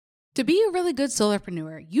To be a really good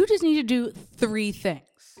solopreneur, you just need to do 3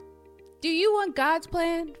 things. Do you want God's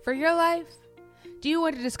plan for your life? Do you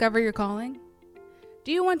want to discover your calling?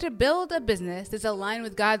 Do you want to build a business that's aligned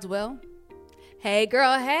with God's will? Hey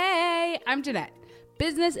girl, hey! I'm Jeanette,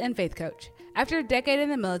 business and faith coach. After a decade in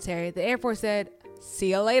the military, the Air Force said,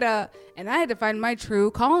 see you later, and I had to find my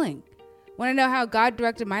true calling. Want to know how God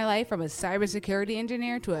directed my life from a cybersecurity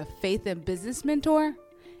engineer to a faith and business mentor?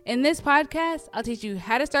 In this podcast, I'll teach you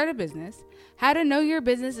how to start a business, how to know your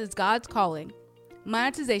business is God's calling,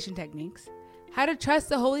 monetization techniques, how to trust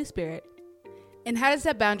the Holy Spirit, and how to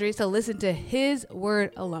set boundaries to listen to His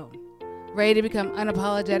word alone. Ready to become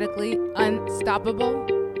unapologetically unstoppable?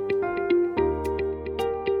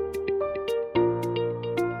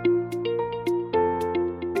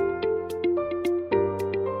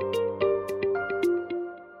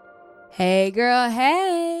 Hey girl,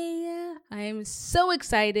 hey! I'm so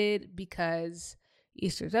excited because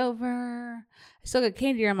Easter's over. I still got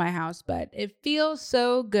candy around my house, but it feels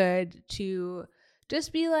so good to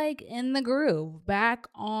just be like in the groove, back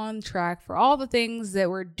on track for all the things that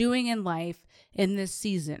we're doing in life in this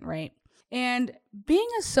season, right? And being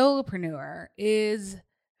a solopreneur is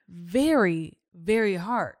very, very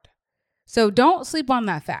hard. So don't sleep on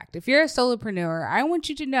that fact. If you're a solopreneur, I want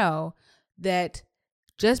you to know that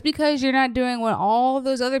just because you're not doing what all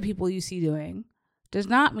those other people you see doing does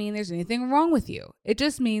not mean there's anything wrong with you. It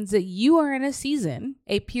just means that you are in a season,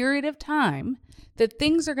 a period of time, that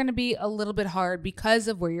things are going to be a little bit hard because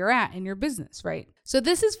of where you're at in your business, right? So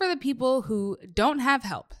this is for the people who don't have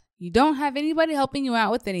help. You don't have anybody helping you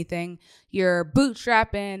out with anything. You're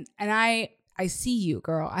bootstrapping, and I see you,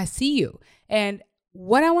 girl. I see you. And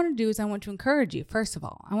what I want to do is I want to encourage you. First of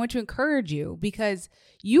all, I want to encourage you because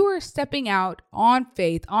you are stepping out on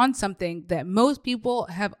faith on something that most people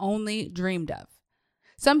have only dreamed of.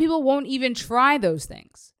 Some people won't even try those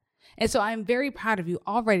things. And so I'm very proud of you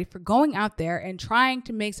already for going out there and trying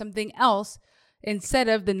to make something else instead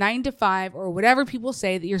of the 9 to 5 or whatever people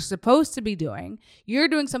say that you're supposed to be doing. You're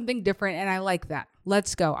doing something different, and I like that.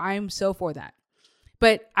 Let's go. I'm so for that.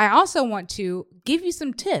 But I also want to give you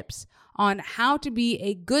some tips on how to be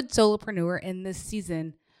a good solopreneur in this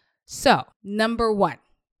season. So, number 1,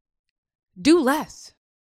 do less.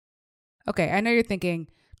 Okay, I know you're thinking,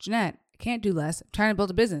 Jeanette, I can't do less. I'm trying to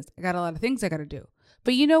build a business. I got a lot of things I got to do.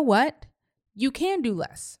 But you know what? You can do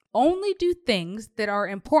less. Only do things that are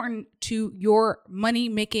important to your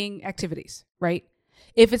money-making activities, right?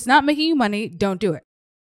 If it's not making you money, don't do it.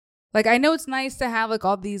 Like, I know it's nice to have like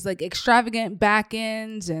all these like extravagant back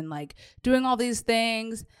ends and like doing all these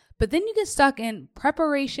things, but then you get stuck in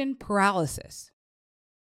preparation paralysis.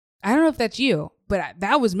 I don't know if that's you, but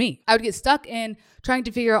that was me. I would get stuck in trying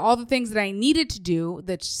to figure out all the things that I needed to do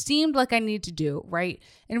that seemed like I needed to do, right?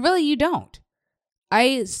 And really, you don't.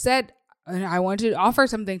 I said I wanted to offer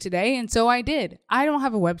something today, and so I did. I don't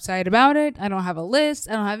have a website about it. I don't have a list.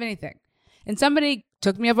 I don't have anything. And somebody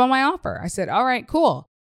took me up on my offer. I said, all right, cool.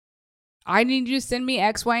 I need you to send me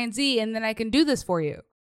X, Y, and Z, and then I can do this for you.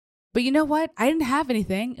 But you know what? I didn't have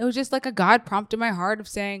anything. It was just like a God prompt in my heart of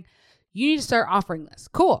saying, you need to start offering this.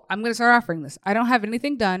 Cool. I'm going to start offering this. I don't have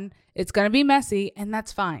anything done. It's going to be messy, and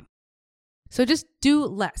that's fine. So just do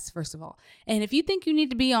less, first of all. And if you think you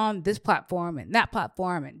need to be on this platform and that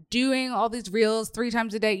platform and doing all these reels 3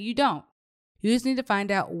 times a day, you don't. You just need to find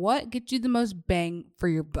out what gets you the most bang for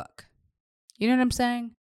your buck. You know what I'm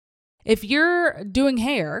saying? If you're doing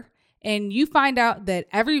hair and you find out that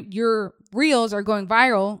your reels are going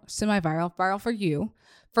viral, semi-viral, viral for you,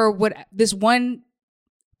 for what this one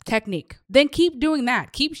technique, then keep doing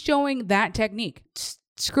that. Keep showing that technique.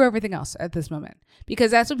 Screw everything else at this moment,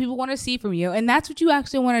 because that's what people want to see from you, and that's what you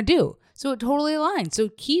actually want to do. So it totally aligns. So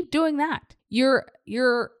keep doing that. Your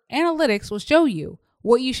analytics will show you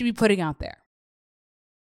what you should be putting out there.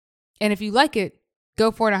 And if you like it,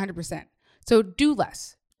 go for it 100%. So do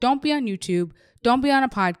less. Don't be on YouTube. Don't be on a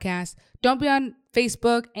podcast. Don't be on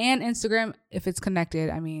Facebook and Instagram if it's connected.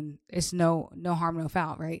 I mean, it's no harm, no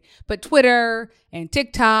foul, right? But Twitter and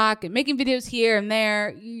TikTok and making videos here and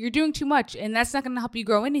there, you're doing too much, and that's not going to help you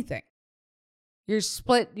grow anything. You're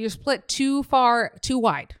split too far, too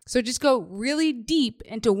wide. So just go really deep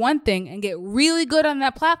into one thing and get really good on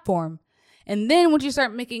that platform. And then once you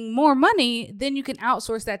start making more money, then you can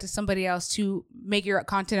outsource that to somebody else to make your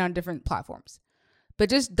content on different platforms. But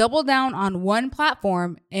just double down on one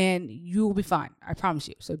platform and you will be fine. I promise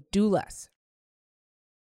you. So do less.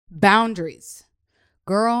 Boundaries.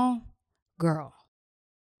 Girl.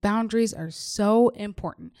 Boundaries are so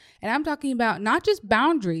important. And I'm talking about not just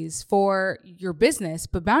boundaries for your business,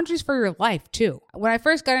 but boundaries for your life too. When I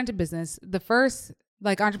first got into business, the first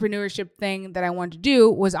like entrepreneurship thing that I wanted to do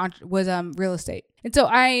was real estate. And so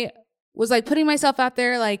I was like putting myself out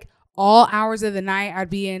there, like all hours of the night. I'd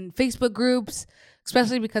be in Facebook groups,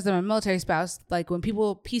 especially because I'm a military spouse. Like when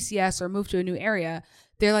people PCS or move to a new area,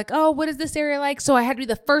 they're like, oh, what is this area like? So I had to be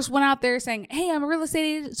the first one out there saying, hey, I'm a real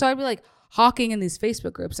estate agent. So I'd be like hawking in these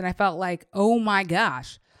Facebook groups. And I felt like, oh my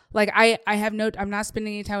gosh, like I'm not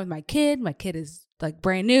spending any time with my kid. My kid is like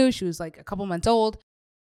brand new. She was like a couple months old.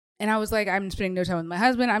 And I was like, I'm spending no time with my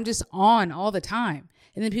husband. I'm just on all the time.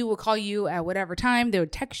 And then people would call you at whatever time. They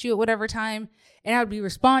would text you at whatever time. And I would be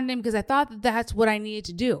responding because I thought that that's what I needed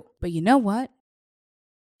to do. But you know what?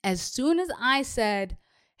 As soon as I said,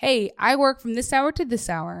 hey, I work from this hour to this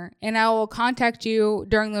hour, and I will contact you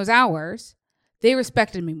during those hours, they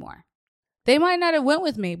respected me more. They might not have went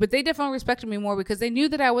with me, but they definitely respected me more because they knew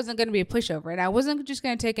that I wasn't going to be a pushover and I wasn't just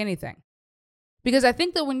going to take anything. Because I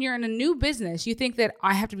think that when you're in a new business, you think that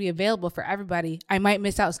I have to be available for everybody. I might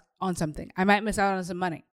miss out on something. I might miss out on some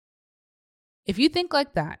money. If you think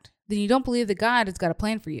like that, then you don't believe that God has got a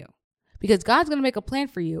plan for you. Because God's going to make a plan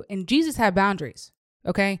for you. And Jesus had boundaries.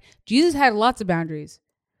 Okay? Jesus had lots of boundaries.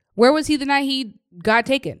 Where was he the night he got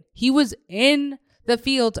taken? He was in the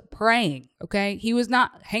field praying. Okay? He was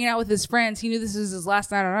not hanging out with his friends. He knew this was his last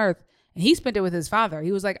night on earth. And he spent it with his father.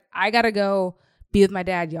 He was like, I got to go be with my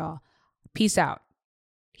dad, y'all. Peace out.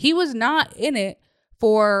 He was not in it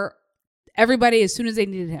for everybody as soon as they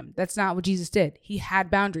needed him. That's not what Jesus did. He had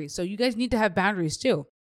boundaries. So you guys need to have boundaries too.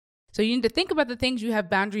 So you need to think about the things you have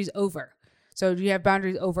boundaries over. So do you have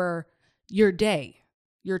boundaries over your day,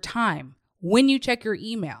 your time, when you check your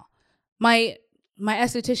email? My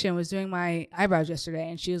esthetician was doing my eyebrows yesterday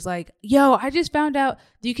and she was like, yo, I just found out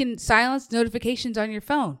that you can silence notifications on your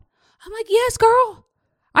phone. I'm like, yes, girl.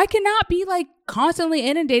 I cannot be like constantly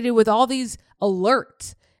inundated with all these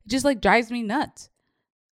alerts. It just like drives me nuts.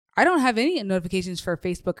 I don't have any notifications for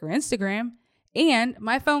Facebook or Instagram, and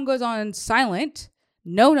my phone goes on silent,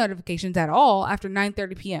 no notifications at all after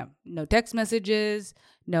 9:30 p.m. No text messages,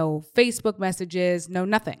 no Facebook messages, no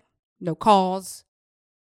nothing, no calls.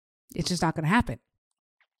 It's just not going to happen.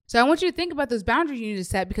 So I want you to think about those boundaries you need to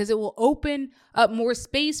set because it will open up more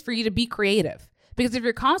space for you to be creative. Because if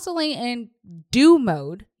you're constantly in do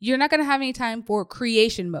mode, you're not going to have any time for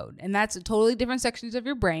creation mode. And that's totally different sections of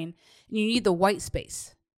your brain. And you need the white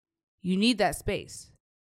space. You need that space.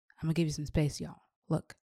 I'm going to give you some space, y'all.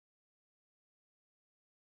 Look.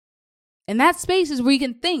 And that space is where you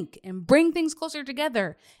can think and bring things closer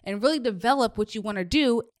together and really develop what you want to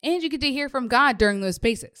do. And you get to hear from God during those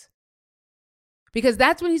spaces. Because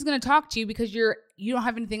that's when he's going to talk to you because you don't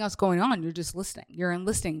have anything else going on. You're just listening. You're in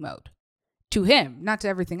listening mode. To him, not to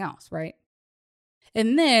everything else, right?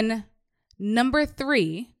 And then number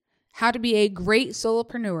 3, how to be a great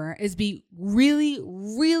solopreneur is be really,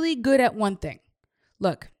 really good at one thing.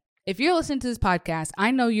 Look, if you're listening to this podcast,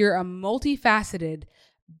 I know you're a multifaceted,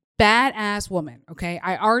 badass woman, okay?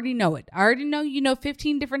 I already know it. I already know you know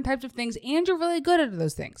 15 different types of things and you're really good at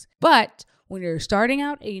those things. But when you're starting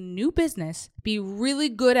out a new business, be really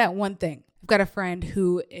good at one thing. I've got a friend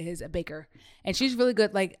who is a baker and she's really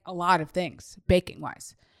good, like a lot of things baking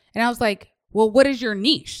wise. And I was like, well, what is your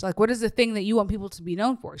niche? Like, what is the thing that you want people to be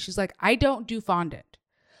known for? She's like, I don't do fondant.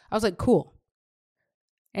 I was like, cool.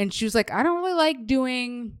 And she was like, I don't really like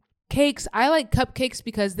doing cakes. I like cupcakes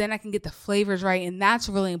because then I can get the flavors right. And that's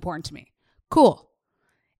really important to me. Cool.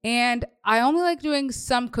 And I only like doing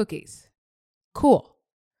some cookies. Cool.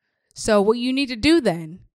 So what you need to do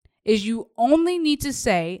then is you only need to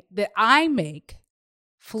say that I make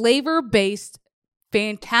flavor-based,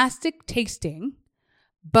 fantastic tasting,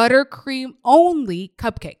 buttercream only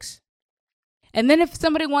cupcakes. And then if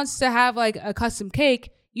somebody wants to have like a custom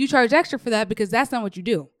cake, you charge extra for that because that's not what you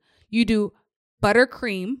do. You do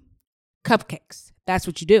buttercream cupcakes. That's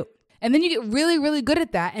what you do. And then you get really, really good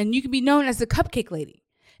at that and you can be known as the cupcake lady.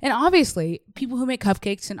 And obviously, people who make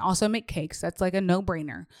cupcakes can also make cakes. That's like a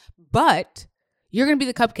no-brainer. But you're going to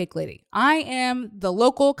be the cupcake lady. I am the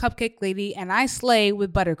local cupcake lady and I slay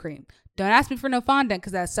with buttercream. Don't ask me for no fondant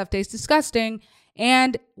because that stuff tastes disgusting.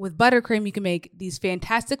 And with buttercream, you can make these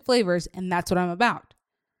fantastic flavors and that's what I'm about.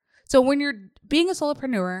 So when you're being a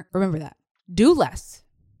solopreneur, remember that. Do less.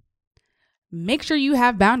 Make sure you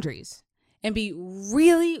have boundaries and be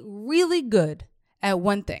really, really good at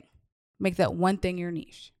one thing. Make that one thing your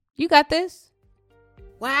niche. You got this.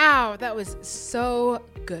 Wow, that was so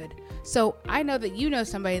good. So I know that you know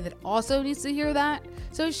somebody that also needs to hear that.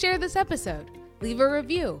 So share this episode, leave a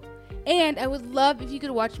review. And I would love if you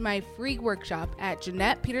could watch my free workshop at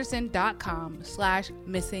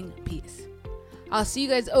JeanettePeterson.com/missingpiece. I'll see you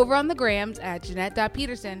guys over on the grams at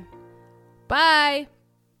Jeanette.Peterson. Bye.